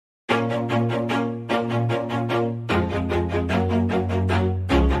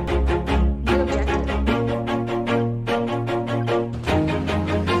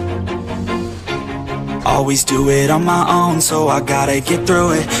always do it on my own, so I gotta get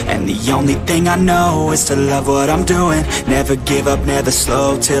through it. And the only thing I know is to love what I'm doing. Never give up, never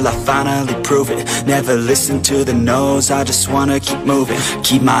slow, till I finally prove it. Never listen to the no's, I just wanna keep moving.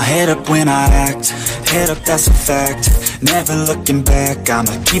 Keep my head up when I act, head up, that's a fact. Never looking back,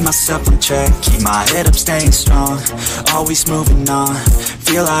 I'ma keep myself on track. Keep my head up, staying strong, always moving on.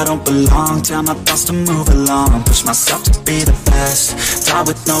 Feel I don't belong, tell my thoughts to move along. Push myself to be the best, die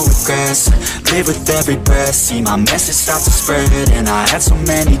with no regrets. Live with every breath, see my message start to spread. And I had so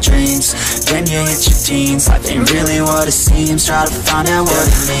many dreams, then you hit your teens. Life ain't really what it seems, try to find out what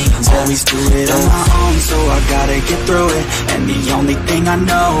it means. Always do it on my own, so I gotta get through it. And the only thing I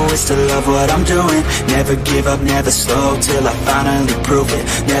know is to love what I'm doing. Never give up, never slow, till I finally prove it.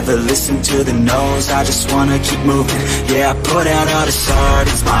 Never listen to the no's, I just wanna keep moving. Yeah, I put out all this art,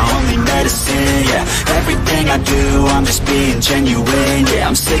 it's my only medicine. Yeah, everything I do, I'm just being genuine. Yeah,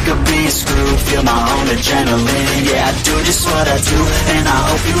 I'm sick of being screwed, feel my own adrenaline. Yeah, I do just what I do, and I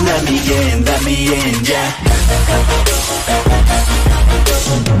hope you let me in, yeah.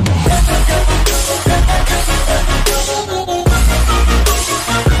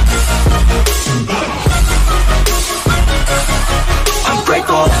 I'm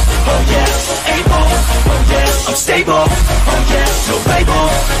grateful, oh yeah, able, oh yeah, I'm stable, oh yeah, no label,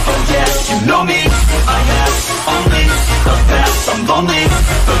 oh yeah, you know me, I have only the best. I'm lonely,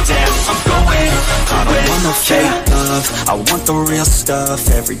 but damn, I'm going to win. I don't want no fake love, I want the real stuff.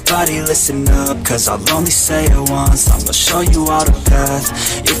 Everybody listen up, cause I'll only say it once. I'm gonna show you all the path,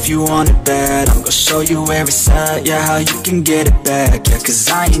 if you want it bad. I'm gonna show you where it's at, yeah, how you can get it back. Yeah, cause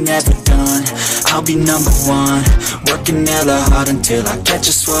I ain't never done, I'll be number one. Working hella hard until I get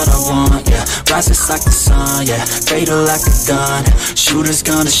just what I want, yeah. Rises like the sun, yeah, fatal like a gun. Shooters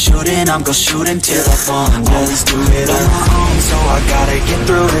gonna shoot and I'm gonna shoot until I fall. Always do it on my own, so I gotta get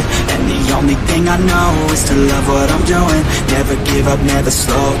through it. And the only thing I know is to love what I'm doing. Never give up, never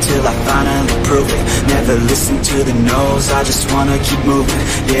slow, till I finally prove it. Never listen to the no's, I just wanna keep moving.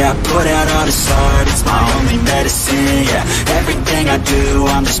 Yeah, I put out all this art, it's my only medicine. Yeah, everything I do,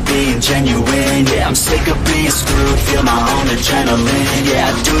 I'm just being genuine. Yeah, I'm sick of being screwed, feel my own adrenaline.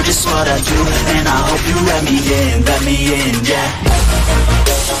 Yeah, I do just what I do, and I hope you let me in, yeah.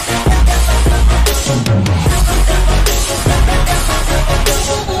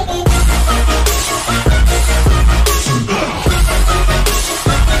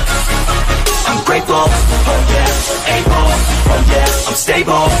 I'm grateful, oh yeah, able, oh yeah, I'm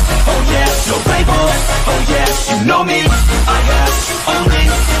stable, oh yeah, no label, oh yeah, you know me, I have only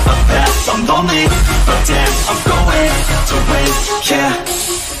the best. I'm lonely, but damn, I'm going to win, yeah.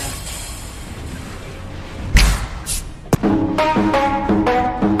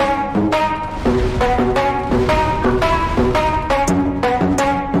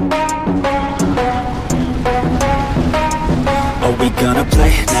 Are we gonna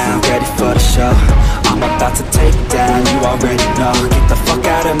play now? Ready for the show? I'm about to take down, you already know. Get the fuck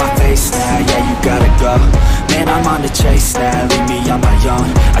out of my face now, yeah, you gotta go. Man, I'm on the chase now, leave me on my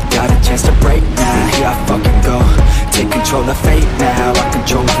own. I got a chance to break now, here I fucking go. Take control of fate now, I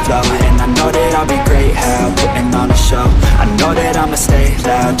control my flow. And I know that I'll be great, how, putting on a show. I know that I'ma stay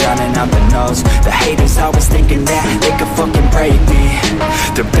loud, drowning out the noise. The haters always thinking that they could fucking break me.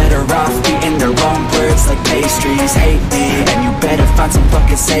 They're better off eating their own words like pastries. Hate me, and you better find some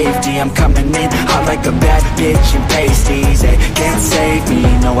fucking safety. I'm coming in hot like a bad bitch in pasties. They can't save me,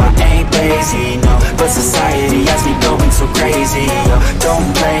 no I ain't lazy, no. But society has me going so crazy, yo. Don't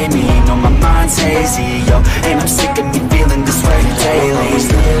blame me, no my mind's hazy, yo. And I'm sick of me feeling this way daily. I'll always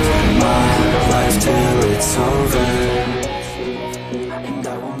live my life till it's over, and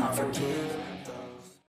I will not forgive.